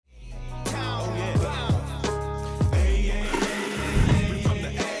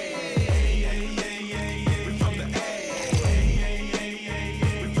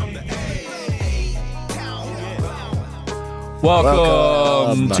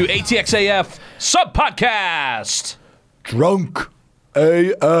Welcome to ATXAF Sub Podcast. Drunk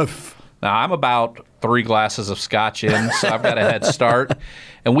AF. Now, I'm about 3 glasses of scotch in, so I've got a head start.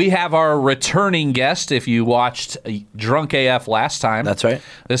 And we have our returning guest. If you watched Drunk AF last time, That's right.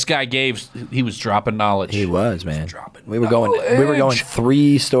 This guy he was dropping knowledge. He was, man. dropping We were going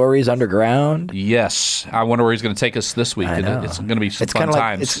 3 stories underground. Yes, I wonder where he's going to take us this week. I know. It's going to be some It's fun kind of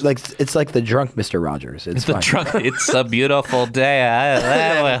times. it's like the drunk Mr. Rogers. It's the fun. drunk. It's a beautiful day.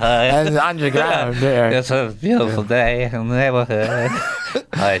 And underground there. It's a beautiful day in the neighborhood.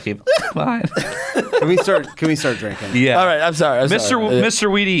 I keep mine. Can we start drinking? Yeah. All right, I'm sorry.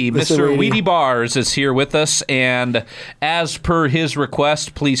 Mr. Weedy, Mr. Weedy Bars is here with us, and as per his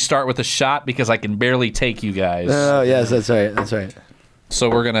request, please start with a shot because I can barely take you guys. Oh, yes, that's right. That's right. So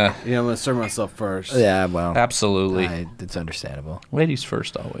we're gonna Yeah, I'm gonna serve myself first. Yeah, well, absolutely it's understandable. ladies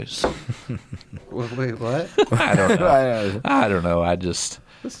first always. Wait, what? I don't know. I know. I don't know. I just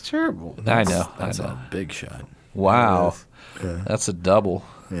That's terrible. I know. That's I know. a big shot. Wow, Yeah. that's a double.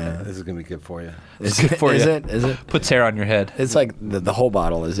 Yeah. This is gonna be good for you. Is good for is you. it? Is it? Puts hair on your head. It's like the whole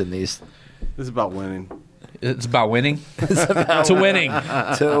bottle is in these. This is about winning. It's about winning. To winning.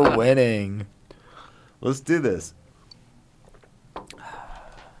 To winning. Let's do this.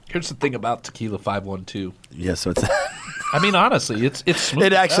 Here's the thing about Tequila 512. Yeah, so it's. I mean, honestly, it's smooth.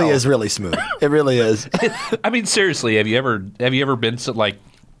 It actually is really smooth. It really is. I mean, seriously, have you ever been to like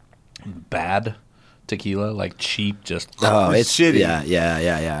bad tequila, like cheap, just Oh, it's shitty.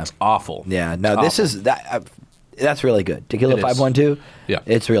 Yeah. awful? Yeah, no, this is that. That's really good. Tequila It is. 512. Yeah.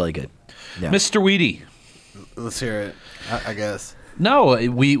 it's really good. Yeah. Mr. Weedy. Let's hear it. I guess. No,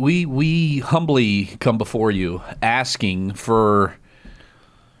 we humbly come before you asking for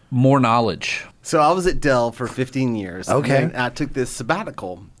more knowledge. So I was at Dell for 15 years. Okay. And I took this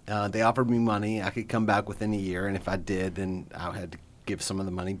sabbatical. They offered me money. I could come back within a year, and if I did, then I had to give some of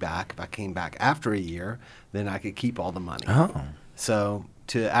the money back. If I came back after a year, then I could keep all the money. Oh. So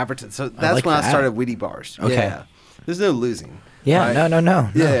to advertise. So that's like when I that. started Weedy Bars. Okay. Yeah. There's no losing. Yeah. right? No.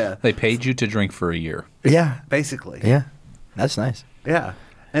 Yeah. They paid you to drink for a year. Yeah. Basically. Yeah. That's nice. Yeah.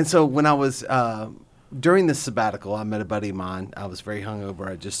 And so when I was during this sabbatical, I met a buddy of mine. I was very hungover.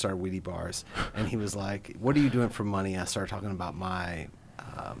 I just started Weedy Bars, and he was like, "What are you doing for money?" I started talking about my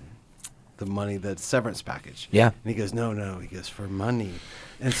the money, the severance package. Yeah. And he goes, "No." He goes, "For money."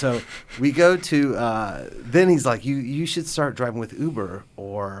 And so we go to. Then he's like, "You should start driving with Uber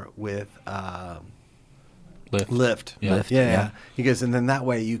or with." Lyft. Yeah. Lyft, Yeah. yeah. He goes, and then that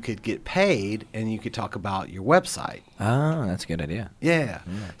way you could get paid and you could talk about your website. Oh, that's a good idea. Yeah.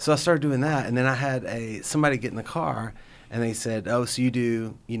 So I started doing that, and then I had somebody get in the car, and they said, "Oh, so you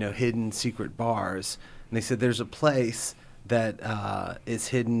do hidden secret bars?" And they said, "There's a place that is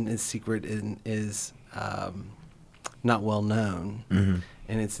hidden, is secret, and is not well known, and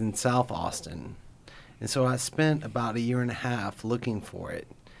it's in South Austin." And so I spent about 1.5 years looking for it,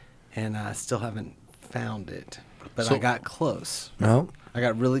 and I still haven't found it, but So- I got close. No. I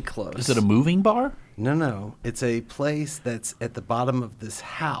got really close. Is it a moving bar? No. It's a place that's at the bottom of this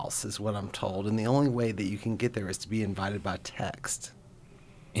house, is what I'm told. And the only way that you can get there is to be invited by text.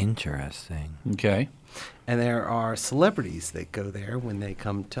 Interesting. Okay. And there are celebrities that go there when they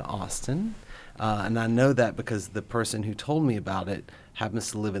come to Austin. And I know that because the person who told me about it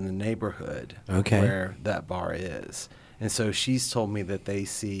happens to live in the neighborhood where that bar is. And so she's told me that they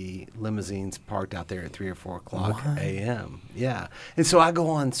see limousines parked out there at 3 or 4 o'clock a.m. Yeah. And so I go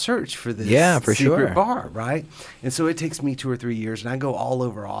on search for this for secret sure. bar, right? And so it takes me 2 or 3 years, and I go all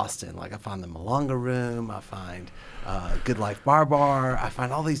over Austin. Like I find the Malanga Room, I find Good Life Bar, I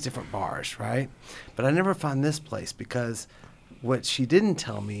find all these different bars, right? But I never find this place because what she didn't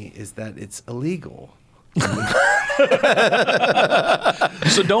tell me is that it's illegal.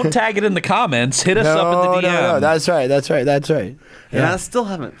 So don't tag it in the comments. Hit us up in the DM. No. That's right. And I still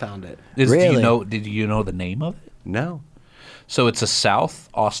haven't found it. Really? Did you know the name of it? No. So it's a South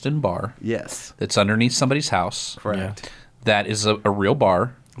Austin bar Yes. that's underneath somebody's house. Correct. That is a real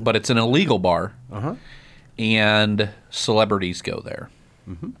bar, but it's an illegal bar. Uh-huh. And celebrities go there.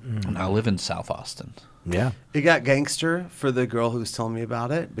 And I live in South Austin. Yeah. It got gangster for the girl who was telling me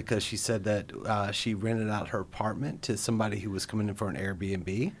about it because she said that she rented out her apartment to somebody who was coming in for an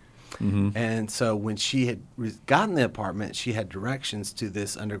Airbnb. And so when she had gotten the apartment, she had directions to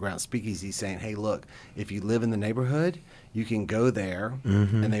this underground speakeasy saying, "Hey, look, if you live in the neighborhood, you can go there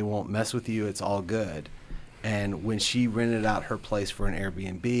and they won't mess with you. It's all good." And when she rented out her place for an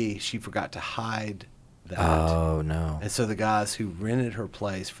Airbnb, she forgot to hide that. Oh no. And so the guys who rented her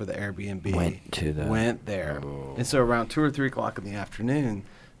place for the Airbnb Went there. Oh. And so around 2 or 3 o'clock in the afternoon,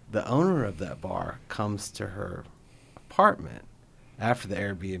 the owner of that bar comes to her apartment apartment after the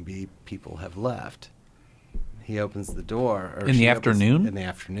Airbnb people have left. He opens the door. Or In the she opens- afternoon? In the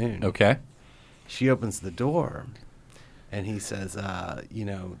afternoon. Okay. She opens the door, and he says,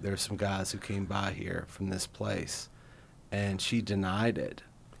 there's some guys who came by here from this place, and she denied it.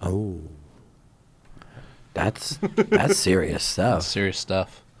 Oh, that's serious stuff. That's serious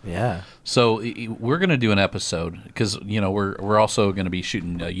stuff. Yeah. So we're going to do an episode because we're also going to be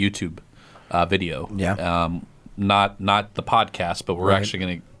shooting a YouTube video. Yeah. Not the podcast, but we're Right. actually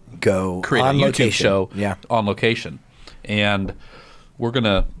going to Go create on a YouTube location. show Yeah. on location, and we're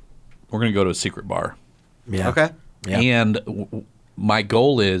gonna go to a secret bar. Yeah. Okay. Yeah. And my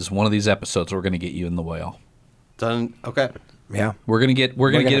goal is one of these episodes we're going to get you in the whale. Done. Okay. Yeah. We're gonna get him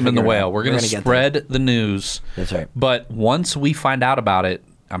in the figure it whale. out. We're gonna get spread the news. That's right. But once we find out about it,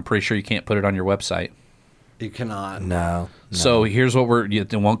 I'm pretty sure you can't put it on your website. You cannot. No. So here's what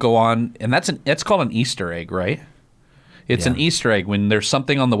it won't go on, and that's called an Easter egg, right? It's an Yeah. Easter egg when there's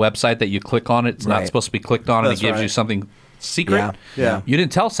something on the website that you click on. It's not Right. supposed to be clicked on, and That's it gives you right. something secret. Yeah. Yeah. You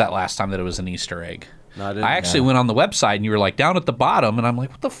didn't tell us that last time that it was an Easter egg. No, I didn't. I actually went on the website, and you were like down at the bottom, and I'm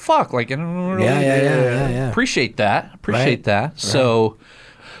like, what the fuck? Like, I don't really Yeah. appreciate that. Right. That. So,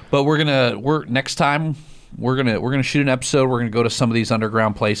 but next time we're gonna shoot an episode. We're gonna go to some of these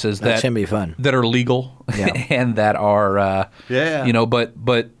underground places That should be fun. that are legal Yeah. and that are Yeah.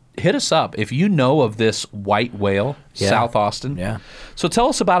 But hit us up if you know of this white whale, Yeah. South Austin. Yeah. So tell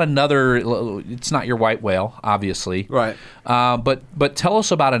us about another. It's not your white whale, obviously. Right. But tell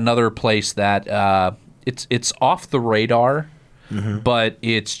us about another place that it's off the radar, but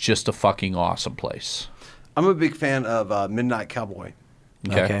it's just a fucking awesome place. I'm a big fan of Midnight Cowboy,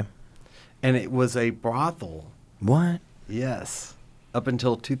 Okay. and it was a brothel. What? Yes. Up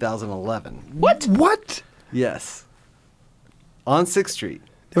until 2011. What? Yes. On 6th Street.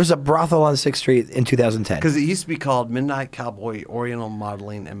 There was a brothel on 6th Street in 2010. Because it used to be called Midnight Cowboy Oriental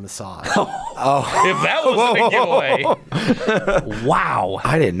Modeling and Massage. If that wasn't a giveaway, wow.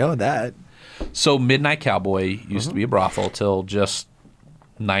 I didn't know that. So Midnight Cowboy used to be a brothel till just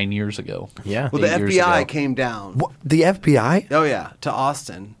 9 years ago. Yeah. Well, the 8 years FBI ago. came down. What? The FBI? Oh, yeah, to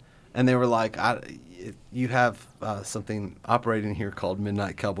Austin. And they were like, you have something operating here called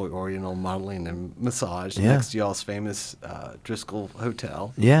Midnight Cowboy Oriental Modeling and Massage Yeah. next to y'all's famous Driscoll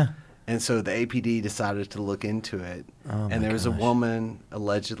Hotel. Yeah. And so the APD decided to look into it. Oh, and my there was a gosh. woman,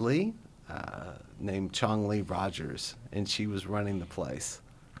 allegedly, named Chong Lee Rogers, and she was running the place.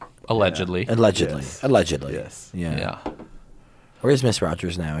 Allegedly. Allegedly. Yes. Allegedly. Yes. Yeah. Yeah. Where's Miss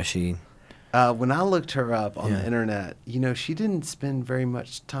Rogers now? Is she? When I looked her up on Yeah. the internet, she didn't spend very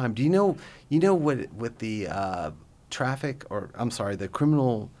much time. Do you know what the traffic, or I'm sorry, the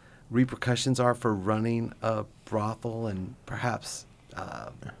criminal repercussions are for running a brothel and perhaps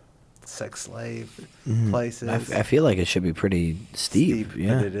sex slave places? I feel like it should be pretty steep.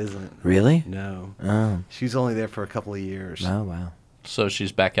 Yeah. But it isn't. Really? No. Oh. She's only there for a couple of years. Oh wow. So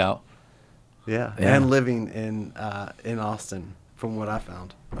she's back out. Yeah. Yeah. And living in Austin, from what I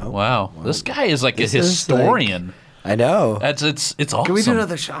found. Wow. This guy is like This a is historian. I know. It's awesome. Can we do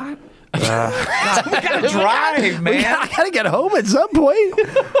another shot? We gotta drive, man. I gotta get home at some point.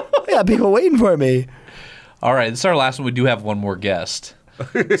 I got people waiting for me. All right, this is our last one. We do have one more guest.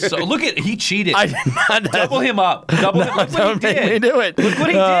 So look at he cheated. I did not. Double him up. Double him. Look what he Don't make me did. do it. Look what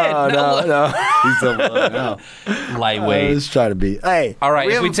he did. No, No, no. He's double now. I Lightweight. was trying to be. Hey. All right,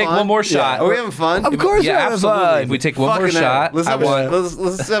 We if we having take fun? one more shot. Are we having fun? Of course yeah, we're having absolutely. fun. If we take one more Fucking hell. shot, Let's I have, want.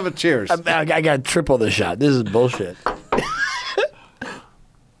 let's have a cheers. I got triple the shot. This is bullshit.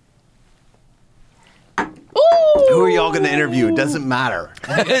 Who are y'all going to interview? It doesn't matter.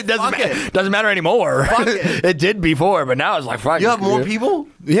 It doesn't, it. doesn't matter anymore. it. It did before, but now it's like fuck. You have more people?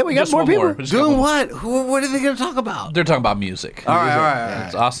 Yeah, we got Just more one people. more. Just a Doing couple. what? What are they going to talk about? They're talking about music. All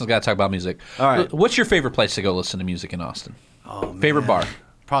right. Austin's got to talk about music. All right. What's your favorite place to go listen to music in Austin? Oh, Favorite bar?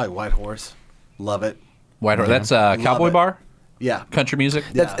 Probably White Horse. Love it. White Horse. That's a cowboy it. bar? Yeah. Country music?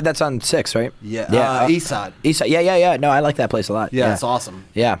 That's on 6, right? Yeah. East Side. East Side. Yeah. No, I like that place a lot. Yeah, it's awesome.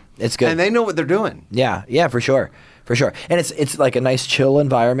 Yeah, it's good. And they know what they're doing. Yeah, for sure. For sure. And it's like a nice chill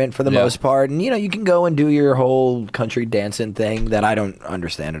environment for the Yeah. most part. And, you can go and do your whole country dancing thing that I don't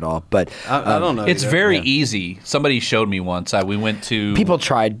understand at all. But I don't know. It's either. very easy. Somebody showed me once. We went to people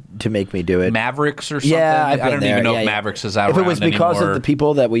tried to make me do it. Mavericks or something. Yeah, I I've been don't there. even know Yeah, if yeah. Mavericks is out If it was around because anymore. of the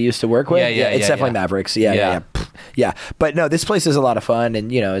people that we used to work with, Yeah, it's definitely yeah. Mavericks. Yeah. Yeah. Pfft. Yeah. But no, this place is a lot of fun,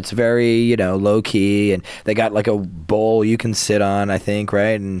 and it's very low key, and they got like a bowl you can sit on, I think,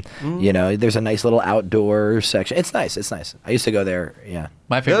 right? And there's a nice little outdoor section. It's nice. I used to go there. Yeah.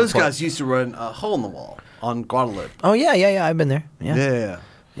 My favorite Those place- guys used to run a hole in the wall on Guadalupe. Oh yeah. I've been there. Yeah. Yeah.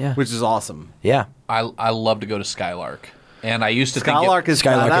 Yeah. Which is awesome. Yeah. I love to go to Skylark. And I used to Skylark think is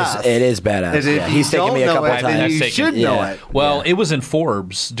Skylark badass. is badass. And if Yeah. you He's taken don't me a know couple it, then times. you That's should taken- know Yeah. it. well, it was in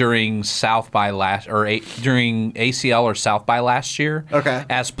Forbes during South by last during ACL or South by last year. Okay.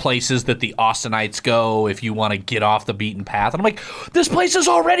 As places that the Austinites go if you want to get off the beaten path. And I'm like, this place is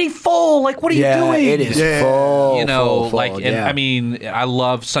already full. Like, what are you doing? It is Yeah. full. You know, full, like, full, and yeah. I mean, I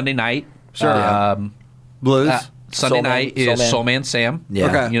love Sunday night. Sure. Blues. Sunday Soul Man- night is Soul Man. Soul Man Sam. Yeah.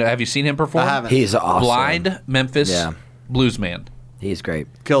 Okay. You know, have you seen him perform? I haven't. He's awesome. Blind Memphis Yeah. Blues Man. He's great.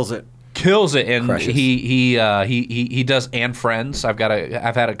 Kills it. Kills it, and Crushes. he does and friends. I've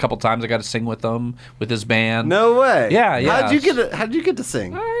had a couple times I got to sing with them with his band. No way. Yeah, yeah. How'd you get to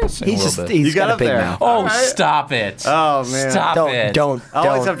sing? I sing a He's little just bit. he's You got got a up big there. mouth. Oh, All right. stop it! Oh, man. Stop it! Don't I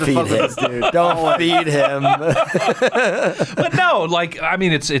always have to feed fuck with him. this dude. Don't feed him. But no, like I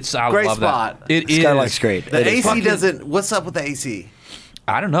mean, it's I Great love spot. that. It is. Skylark's great. The It is AC fucking- doesn't. What's up with the AC?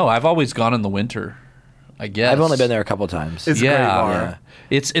 I don't know. I've always gone in the winter. I guess I've only been there a couple times. It's a great bar. Yeah.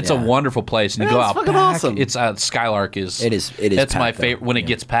 It's a Yeah. wonderful place, and you Yeah, go it's out fucking back. awesome. It's Skylark is It is That's my packed, though. favorite when it Yeah.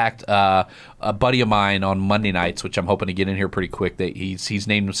 gets packed. A buddy of mine on Monday nights, which I'm hoping to get in here pretty quick. That he's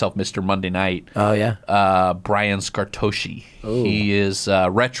named himself Mr. Monday Night. Oh yeah. Brian Scartoshi. He is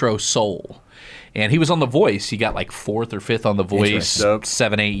retro soul. And he was on The Voice. He got like 4th or 5th on The Voice Interesting. Dope.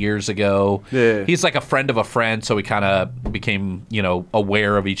 7-8 years ago. Yeah. He's like a friend of a friend, so we kind of became,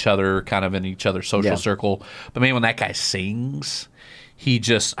 aware of each other, kind of in each other's social Yeah. circle. But man, when that guy sings,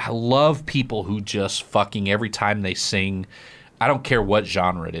 I love people who just fucking every time they sing, I don't care what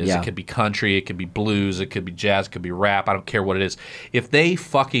genre it is. Yeah. It could be country, it could be blues, it could be jazz, it could be rap. I don't care what it is. If they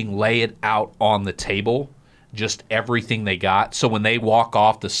fucking lay it out on the table, just everything they got. So when they walk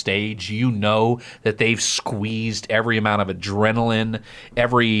off the stage, you know that they've squeezed every amount of adrenaline,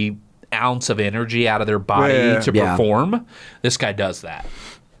 every ounce of energy out of their body Yeah. to Yeah. perform. This guy does that.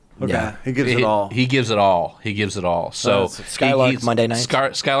 Okay. Yeah. He gives it all. He gives it all. He gives it all. So Skylark he's- Monday nights?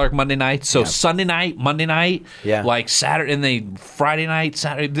 Skylark Monday night. So Sunday night, Monday night, Yeah. like Saturday, and they Friday night,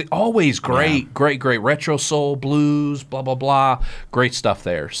 Saturday. Always great, great retro soul, blues, blah blah blah. Great stuff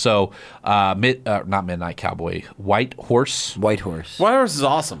there. So not Midnight Cowboy, White Horse. White Horse. White Horse is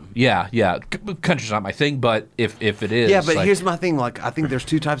awesome. Yeah. Country's not my thing, but if it is, Yeah, but like, here's my thing. Like, I think there's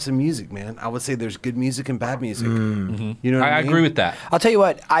two types of music, man. I would say there's good music and bad music. You know what I I mean? agree with that. I'll tell you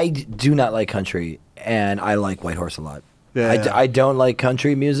what. I do not like country, and I like White Horse a lot. Yeah. I don't like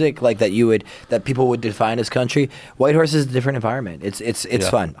country music like that people would define as country. White Horse is a different environment. It's Yeah.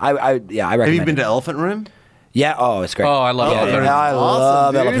 fun. I recommend. Have you been it. to Elephant Room? Yeah. Oh, it's great. Oh, I love yeah, Elephant yeah, Room. I Awesome,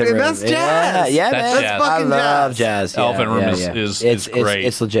 love dude. Elephant And Room. that's jazz. Yeah, That's man. jazz. I fucking love jazz. jazz. Yeah, Elephant Room yeah, is, yeah. is it's great.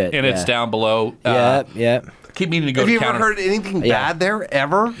 It's legit, and it's yeah. down below. Yeah. Keep meaning to go Have to you ever counter. heard anything Yeah. bad there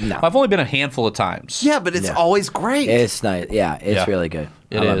ever? No. I've only been a handful of times. Yeah, but it's Yeah. always great. It's nice. Yeah, it's Yeah. really good.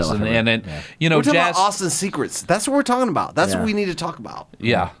 It I love is, Elephant and Room. then we're talking jazz. about Austin Secrets. That's what we're talking about. That's Yeah. what we need to talk about.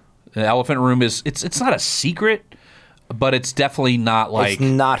 Yeah, the Elephant Room is it's not a secret, but it's definitely not like It's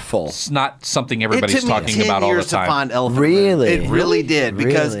not full. it's not something It everybody's took me talking 10 about all the years to time. find Elephant Room. Really? It really did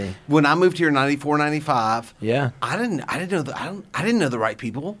because Really? when I moved here in 94, 95, Yeah. I didn't know the right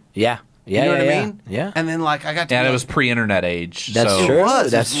people. Yeah. Yeah. You know yeah, what yeah. I mean? Yeah. And then like I got to and know- it was pre-internet age. That's so. true. It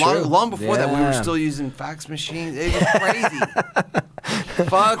was. That's It was true. long before that we were Yeah. still using fax machines. It was crazy.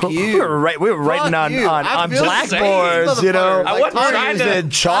 Fuck you. We were writing Fuck on you. on, I on feel blackboards, the you know. same, I wasn't Like, trying to- using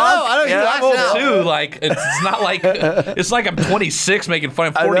chalk. I know, you Yeah, laughed I'm old now. Too, like it's not like it's like I'm 26 making fun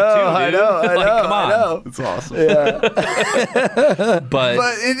of I 42. know, dude. I know, Like, come on. I know. It's awesome. But But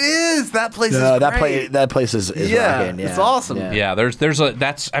it is. That place No, is that great. place is Yeah, rocking. Yeah, it's awesome. yeah, there's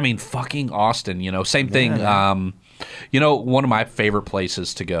a fucking Austin. Same thing. One of my favorite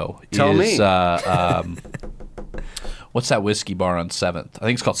places to go Tell is me. what's that whiskey bar on 7th? I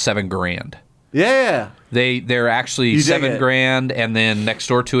think it's called 7 Grand. Yeah. They're actually You dig 7 it. Grand, and then next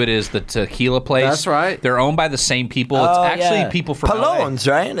door to it is the tequila place. That's right. They're owned by the same people. It's Oh, actually yeah. people from LA. Palones,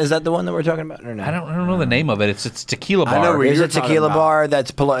 right? Is that the one that we're talking about or no? I don't know the name of it. It's tequila bar. I know where There's you're a tequila talking about. bar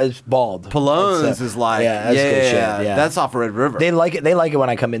that's it's bald. Palones It's, is like that's good shit. Yeah. That's off Red River. They like it. They like it when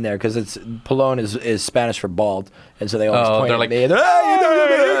I come in there because it's Palone is Spanish for bald, and so they always Oh, point they're at like, me. And they're,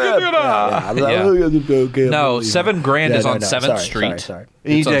 "Hey, you know, I'm like, Yeah. "Oh, okay, No, I'm 7 Grand Yeah, is no, on no, 7th sorry, Street. sorry.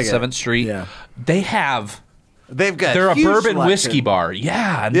 You It's on dig it. 7th Street. Yeah. They have. They've got. They're a huge bourbon selection. whiskey bar.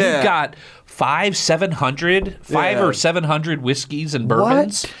 Yeah, and Yeah. they've got 500 Yeah. or 700 whiskeys and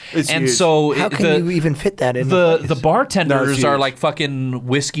bourbons. It's and huge. so How can you even fit that in? the bartenders huge. are like fucking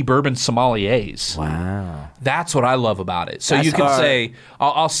whiskey bourbon sommeliers. Wow. That's what I love about it. So That's you can hard. say,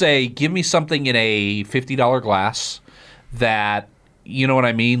 I'll say, give me something in a $50 glass that you know what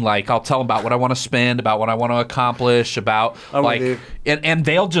I mean? Like I'll tell them about what I want to spend, about what I want to accomplish, about I'm like, with and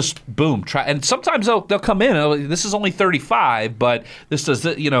they'll just boom try. And sometimes they'll come in. This is only 35, but this does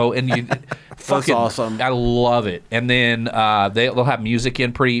and you fucking awesome. I love it. And then they'll have music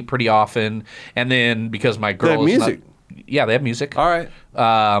in pretty often. And then because my girl have music? Yeah, they have music. All right. They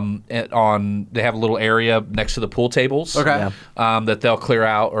have a little area next to the pool tables. Okay. Yeah. That they'll clear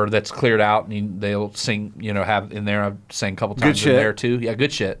out, or that's cleared out, and they'll sing. Have in there. I've sang a couple times shit. in there too. Yeah,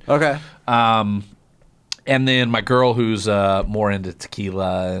 good shit. Okay. And then my girl, who's more into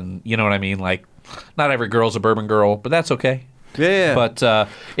tequila, and you know what I mean. Like, not every girl's a bourbon girl, but that's okay. Yeah. But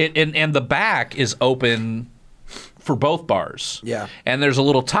and the back is open for both bars. Yeah. And there's a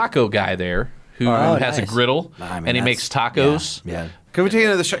little taco guy there who has a nice. griddle, I mean, and he that's- makes tacos. Yeah. Can we take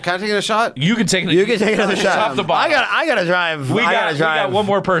another shot? Can I take another shot? You can take You can take another shot. Top to bottom. I gotta drive. We I gotta got drive. one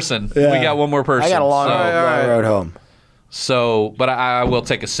more person. Yeah. We got one more person. I got a long, So, long road home. but I will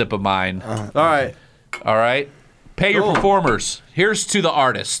take a sip of mine. All right. All right. Pay your Cool. performers. Here's to the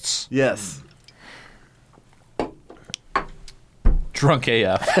artists. Yes. Drunk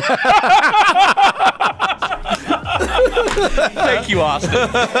AF. Thank you, Austin.